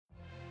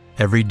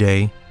Every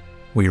day,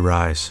 we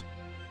rise,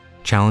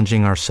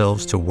 challenging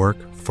ourselves to work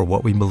for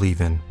what we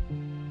believe in.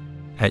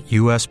 At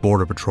U.S.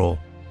 Border Patrol,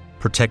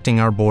 protecting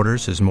our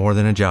borders is more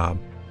than a job.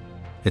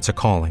 It's a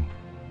calling.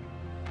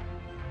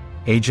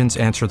 Agents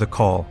answer the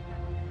call,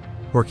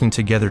 working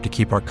together to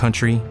keep our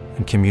country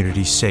and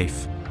communities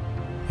safe.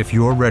 If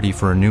you're ready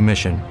for a new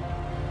mission,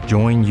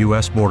 join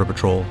U.S. Border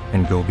Patrol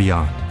and go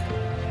beyond.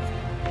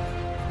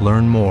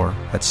 Learn more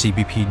at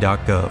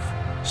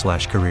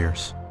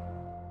cbp.gov/careers.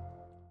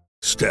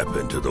 Step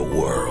into the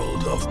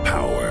world of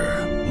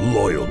power,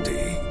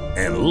 loyalty,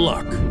 and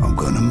luck. I'm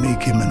gonna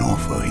make him an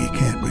offer he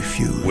can't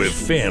refuse. With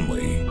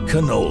family,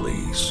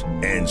 cannolis,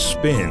 and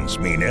spins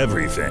mean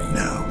everything.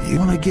 Now, you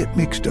wanna get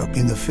mixed up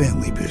in the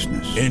family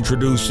business.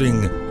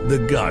 Introducing The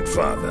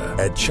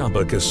Godfather at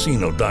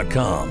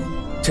ChumbaCasino.com.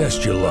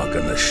 Test your luck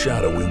in the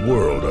shadowy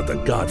world of The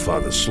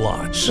Godfather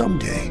slot.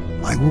 Someday,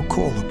 I will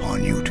call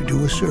upon you to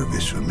do a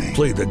service for me.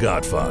 Play The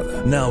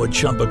Godfather, now at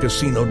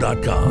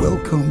ChumbaCasino.com.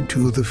 Welcome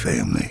to the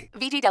family.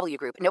 VGW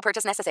Group. No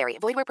purchase necessary.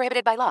 Void where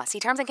prohibited by law. See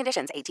terms and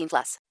conditions.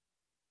 18+.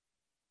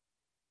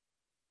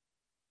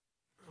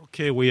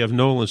 Okay, we have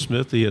Nolan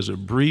Smith. He has a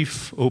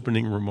brief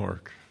opening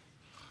remark.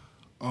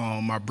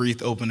 My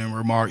brief opening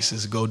remarks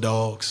is go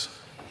Dogs.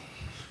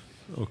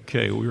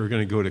 Okay, we are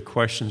going to go to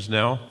questions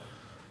now.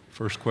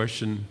 First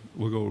question,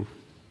 we'll go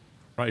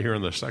right here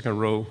in the second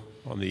row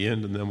on the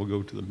end, and then we'll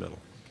go to the middle.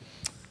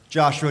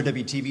 Josh Rowe,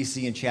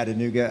 WTVC in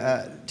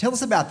Chattanooga. Tell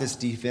us about this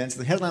defense.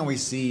 The headline we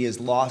see is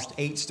lost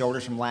 8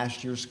 starters from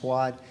last year's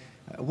squad.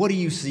 What do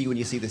you see when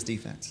you see this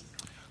defense?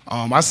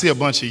 I see a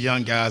bunch of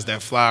young guys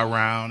that fly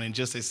around and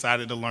just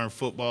excited to learn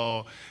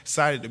football,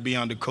 excited to be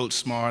under Coach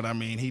Smart. I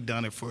mean, he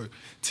done it for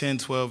 10,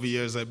 12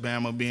 years at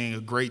Bama, being a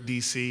great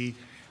DC.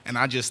 And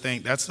I just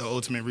think that's the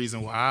ultimate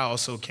reason why I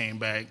also came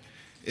back,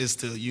 is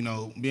to,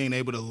 being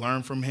able to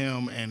learn from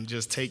him and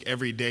just take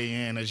every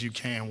day in as you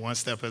can, one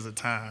step at a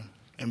time,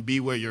 and be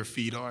where your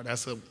feet are.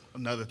 That's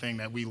another thing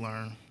that we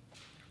learn.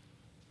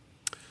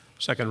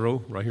 Second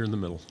row, right here in the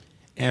middle.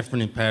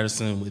 Anthony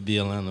Patterson with the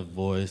Atlanta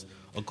Voice.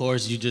 Of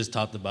course, you just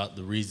talked about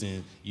the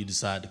reason you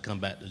decided to come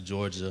back to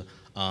Georgia.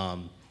 How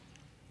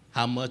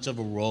much of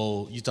a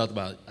role, you talked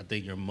about, I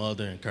think, your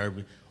mother and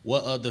Kirby.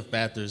 What other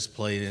factors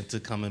played into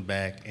coming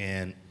back,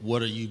 and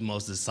what are you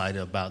most excited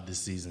about this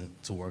season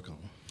to work on?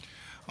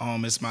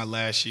 It's my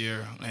last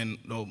year, and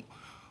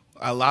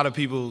a lot of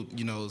people,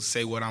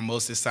 say what I'm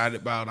most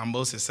excited about. I'm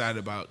most excited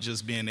about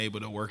just being able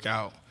to work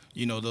out.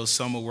 Those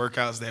summer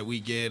workouts that we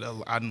get.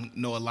 I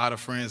know a lot of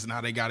friends now,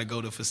 they got to go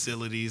to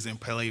facilities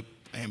and pay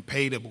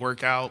to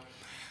work out,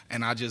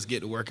 and I just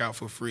get to work out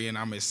for free, and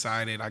I'm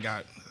excited. I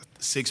got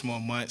 6 more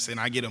months, and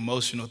I get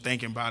emotional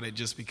thinking about it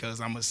just because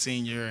I'm a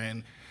senior,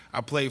 and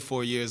I played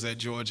 4 years at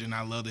Georgia, and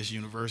I love this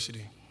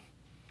university.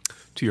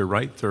 To your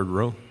right, third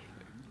row.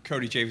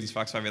 Cody Chaffins,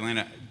 Fox 5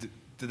 Atlanta.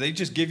 Do they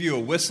just give you a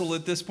whistle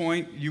at this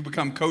point? You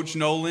become Coach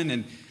Nolan,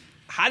 and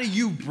how do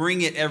you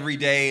bring it every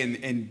day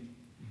and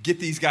get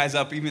these guys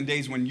up even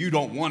days when you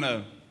don't want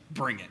to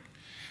bring it?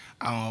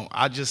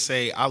 I just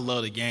say I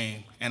love the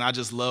game, and I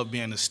just love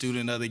being a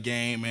student of the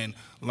game and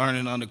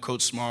learning under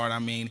Coach Smart. I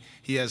mean,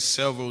 he has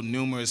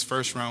numerous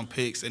first-round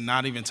picks, and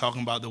not even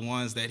talking about the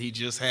ones that he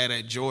just had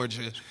at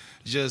Georgia.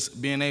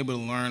 Just being able to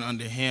learn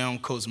under him,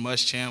 Coach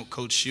Muschamp,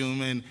 Coach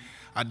Schumann.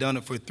 I've done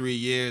it for 3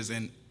 years,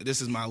 and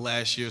this is my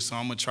last year, so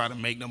I'm going to try to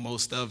make the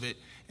most of it.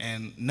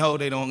 And no,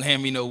 they don't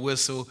hand me no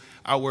whistle.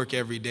 I work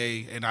every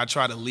day, and I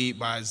try to lead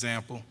by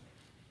example.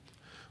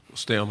 We'll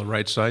stay on the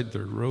right side,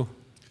 third row.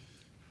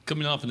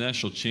 Coming off a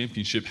national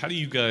championship, how do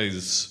you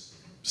guys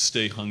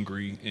stay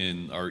hungry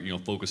and are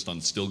focused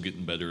on still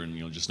getting better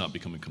and just not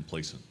becoming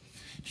complacent?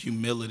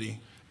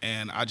 Humility.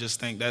 And I just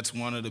think that's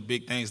one of the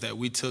big things that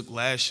we took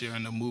last year,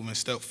 and the moving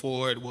step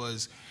forward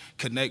was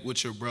connect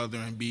with your brother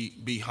and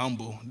be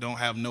humble. Don't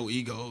have no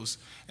egos.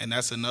 And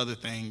that's another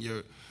thing.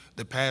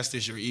 The past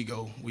is your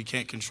ego. We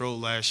can't control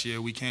last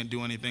year. We can't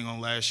do anything on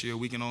last year.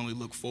 We can only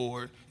look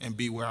forward and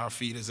be where our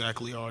feet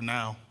exactly are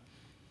now.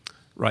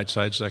 Right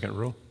side, second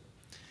row.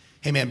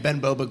 Hey, man,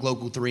 Ben Bobick,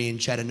 Local 3 in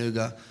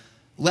Chattanooga.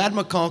 Ladd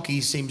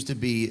McConkey seems to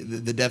be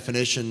the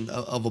definition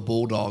of a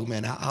bulldog,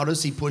 man. How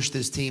does he push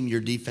this team,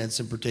 your defense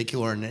in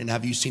particular, and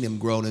have you seen him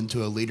grown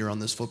into a leader on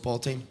this football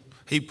team?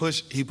 He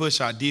push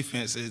our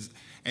defenses,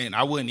 and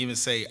I wouldn't even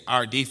say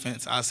our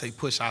defense. I say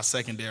push our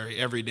secondary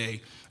every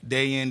day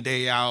in,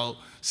 day out.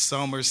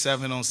 Summer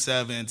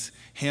 7-on-7s.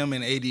 Him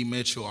and A.D.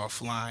 Mitchell are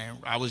flying.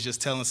 I was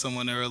just telling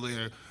someone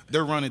earlier,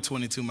 they're running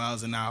 22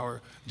 miles an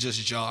hour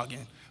just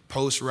jogging.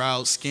 Post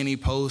routes, skinny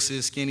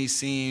posts, skinny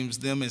seams,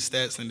 them and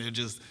Stetson, they're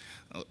just,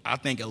 I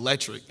think,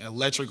 electric.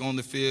 Electric on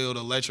the field,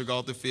 electric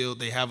off the field.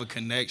 They have a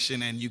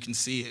connection, and you can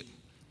see it.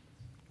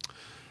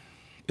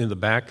 In the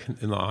back,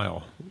 in the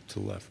aisle, to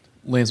the left.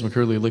 Lance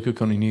McCurley, Liquid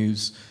County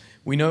News.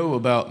 We know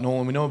about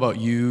Nolan. We know about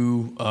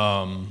you,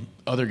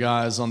 other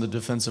guys on the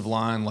defensive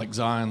line like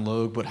Zion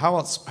Logue. But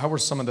how were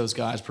some of those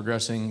guys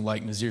progressing,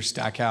 like Nazir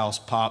Stackhouse,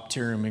 Pop,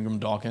 Tyrion Ingram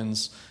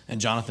Dawkins, and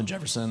Jonathan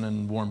Jefferson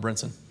and Warren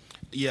Brinson?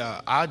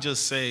 Yeah, I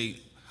just say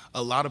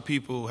a lot of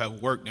people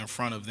have worked in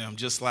front of them,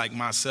 just like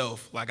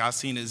myself. Like I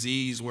seen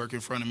Aziz work in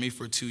front of me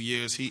for 2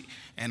 years,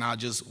 and I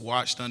just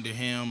watched under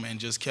him and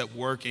just kept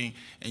working,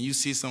 and you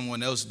see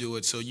someone else do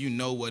it, so you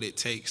know what it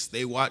takes.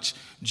 They watch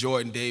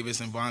Jordan Davis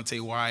and Vontae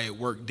Wyatt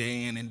work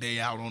day in and day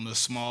out on the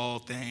small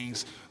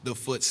things, the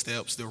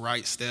footsteps, the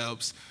right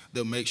steps,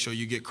 the make sure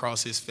you get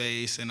across his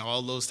face, and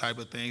all those type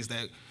of things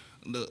that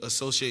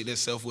associate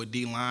themselves with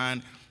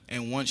D-line.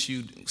 And once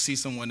you see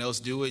someone else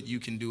do it, you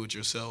can do it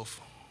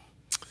yourself.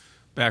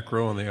 Back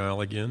row on the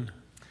aisle again.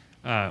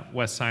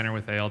 Wes Steiner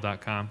with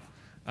AL.com.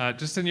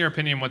 Just in your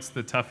opinion, what's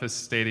the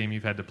toughest stadium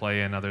you've had to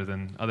play in other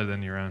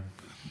than your own?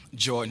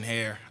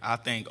 Jordan-Hare. I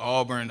think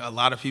Auburn, a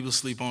lot of people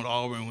sleep on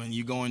Auburn. When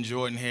you go in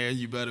Jordan-Hare,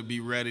 you better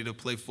be ready to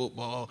play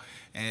football.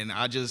 And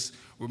I just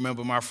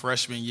remember my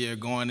freshman year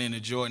going into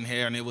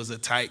Jordan-Hare, and it was a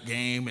tight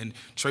game, and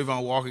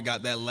Trayvon Walker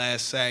got that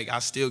last sack. I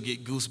still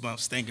get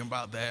goosebumps thinking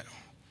about that.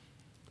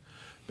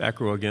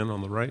 Back row again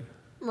on the right.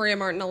 Maria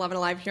Martin, 11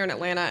 Alive here in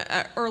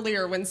Atlanta.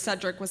 Earlier when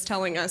Cedric was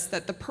telling us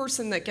that the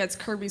person that gets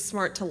Kirby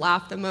Smart to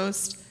laugh the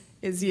most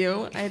is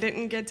you, I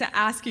didn't get to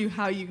ask you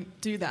how you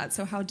do that,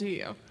 so how do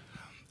you?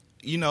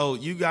 You know,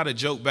 you got to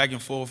joke back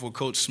and forth with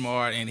Coach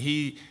Smart, and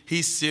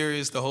he's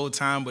serious the whole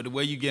time, but the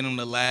way you get him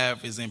to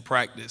laugh is in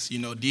practice. You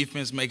know,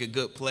 defense make a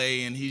good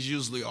play, and he's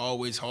usually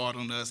always hard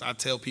on us. I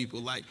tell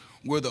people, like,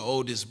 we're the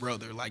oldest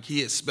brother. Like,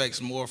 he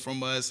expects more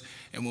from us,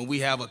 and when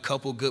we have a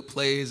couple good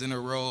plays in a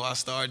row, I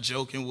start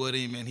joking with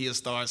him, and he'll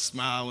start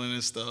smiling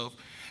and stuff,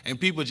 and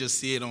people just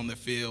see it on the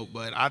field.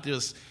 But I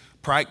just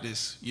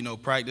practice. You know,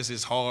 practice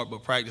is hard,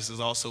 but practice is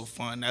also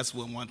fun. That's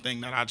one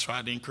thing that I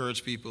try to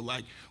encourage people.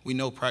 Like, we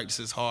know practice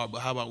is hard, but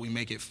how about we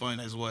make it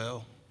fun as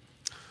well?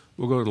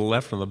 We'll go to the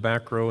left on the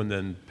back row and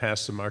then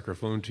pass the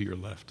microphone to your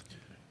left.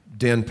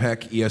 Dan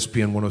Peck,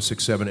 ESPN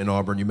 106.7 in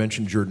Auburn. You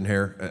mentioned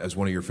Jordan-Hare as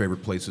one of your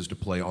favorite places to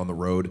play on the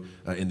road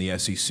in the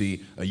SEC.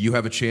 You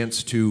have a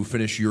chance to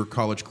finish your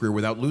college career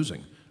without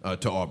losing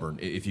to Auburn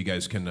if you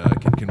guys can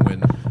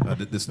win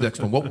this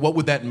next one. What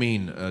would that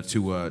mean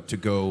to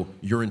go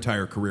your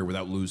entire career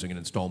without losing an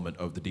installment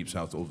of the Deep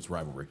South's oldest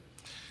rivalry?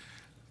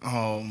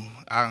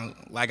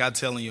 Like I'm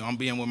telling you, I'm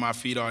being where my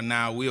feet are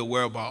now. We're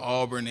aware about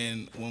Auburn,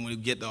 and when we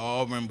get to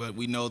Auburn, but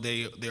we know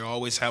they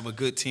always have a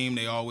good team.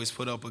 They always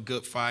put up a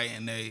good fight,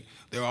 and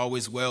they're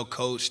always well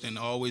coached and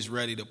always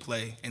ready to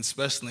play, and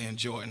especially in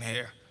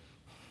Jordan-Hare.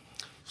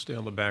 Stay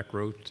on the back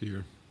row to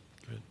your.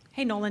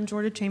 Hey, Nolan,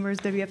 Jordan Chambers,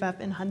 WFF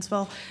in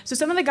Huntsville. So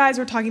some of the guys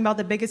were talking about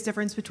the biggest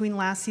difference between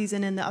last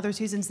season and the other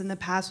seasons in the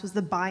past was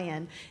the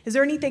buy-in. Is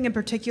there anything in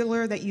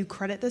particular that you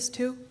credit this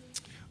to?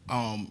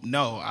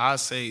 No, I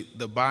say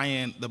the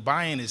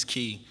buy-in is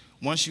key.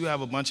 Once you have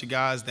a bunch of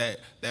guys that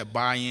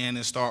buy in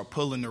and start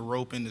pulling the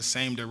rope in the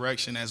same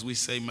direction, as we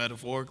say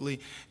metaphorically,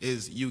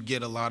 is you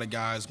get a lot of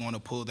guys want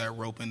to pull that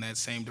rope in that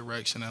same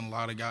direction, and a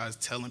lot of guys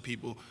telling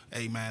people,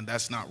 hey, man,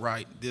 that's not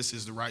right. This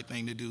is the right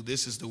thing to do.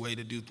 This is the way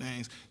to do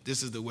things.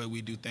 This is the way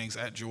we do things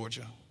at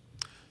Georgia.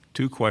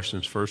 Two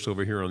questions. First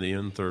over here on the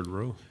end, third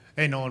row.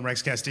 Hey, Nolan,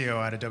 Rex Castillo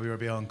out of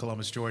WRBL in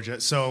Columbus, Georgia.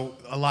 So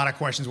a lot of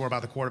questions were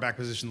about the quarterback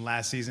position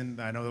last season.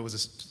 I know it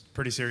was a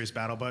pretty serious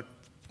battle, but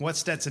what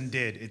Stetson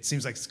did, it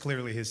seems like it's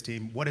clearly his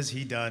team. What has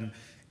he done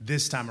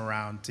this time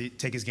around to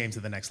take his game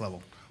to the next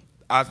level?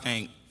 I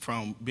think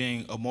from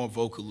being a more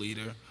vocal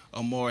leader,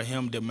 a more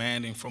him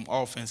demanding from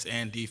offense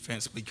and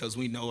defense, because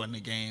we know in the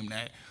game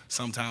that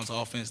sometimes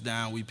offense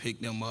down, we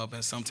pick them up,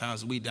 and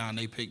sometimes we down,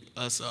 they pick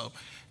us up.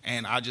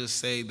 And I just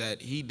say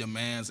that he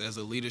demands as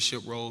a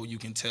leadership role. You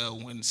can tell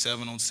when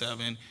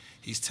 7-on-7,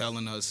 he's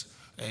telling us,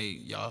 hey,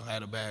 y'all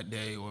had a bad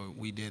day, or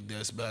we did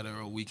this better,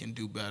 or we can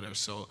do better.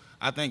 So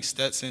I think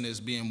Stetson is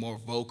being more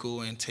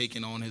vocal and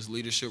taking on his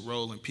leadership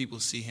role, and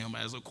people see him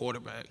as a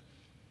quarterback.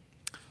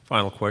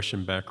 Final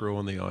question, back row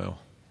on the aisle.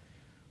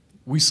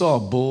 We saw a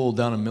bull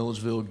down in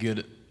Milledgeville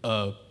get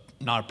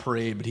not a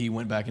parade, but he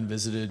went back and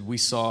visited. We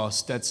saw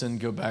Stetson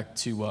go back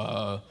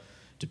to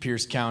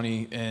Pierce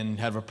County and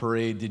have a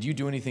parade. Did you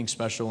do anything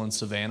special in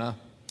Savannah?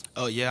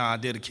 Oh, yeah, I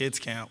did a kids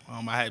camp.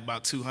 I had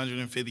about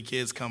 250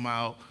 kids come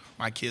out.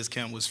 My kids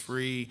camp was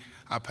free.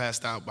 I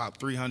passed out about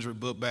 300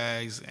 book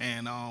bags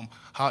and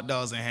hot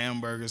dogs and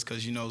hamburgers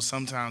because, you know,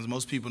 sometimes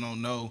most people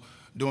don't know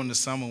during the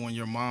summer when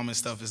your mom and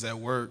stuff is at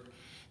work,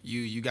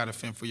 you got to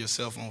fend for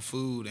yourself on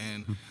food.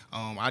 And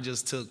I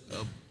just took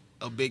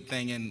a big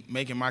thing in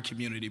making my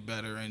community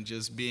better and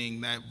just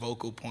being that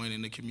vocal point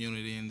in the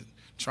community and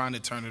trying to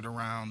turn it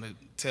around to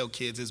tell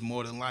kids it's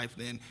more than life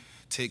than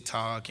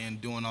TikTok and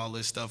doing all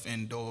this stuff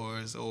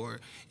indoors, or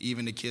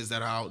even the kids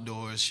that are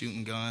outdoors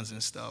shooting guns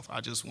and stuff.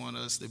 I just want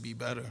us to be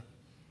better.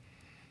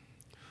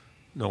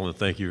 Nolan,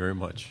 thank you very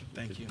much.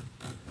 Thank you.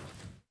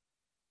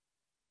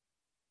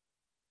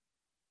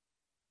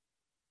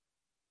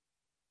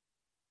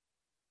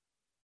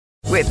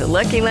 With the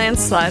Lucky Land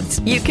Slots,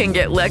 you can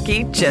get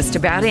lucky just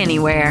about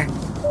anywhere.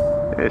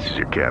 This is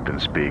your captain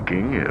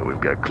speaking.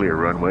 We've got clear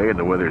runway and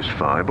the weather's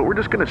fine, but we're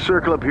just going to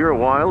circle up here a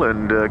while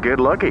and get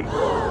lucky.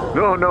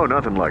 No,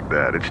 nothing like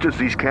that. It's just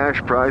these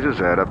cash prizes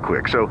add up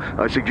quick. So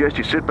I suggest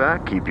you sit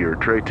back, keep your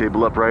tray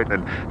table upright,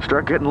 and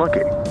start getting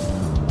lucky.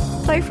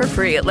 Play for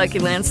free at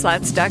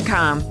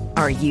LuckyLandSlots.com.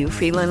 Are you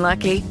feeling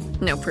lucky?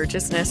 No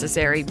purchase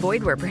necessary.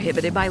 Void where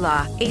prohibited by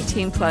law.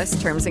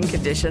 18+ terms and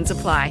conditions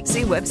apply.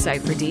 See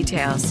website for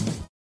details.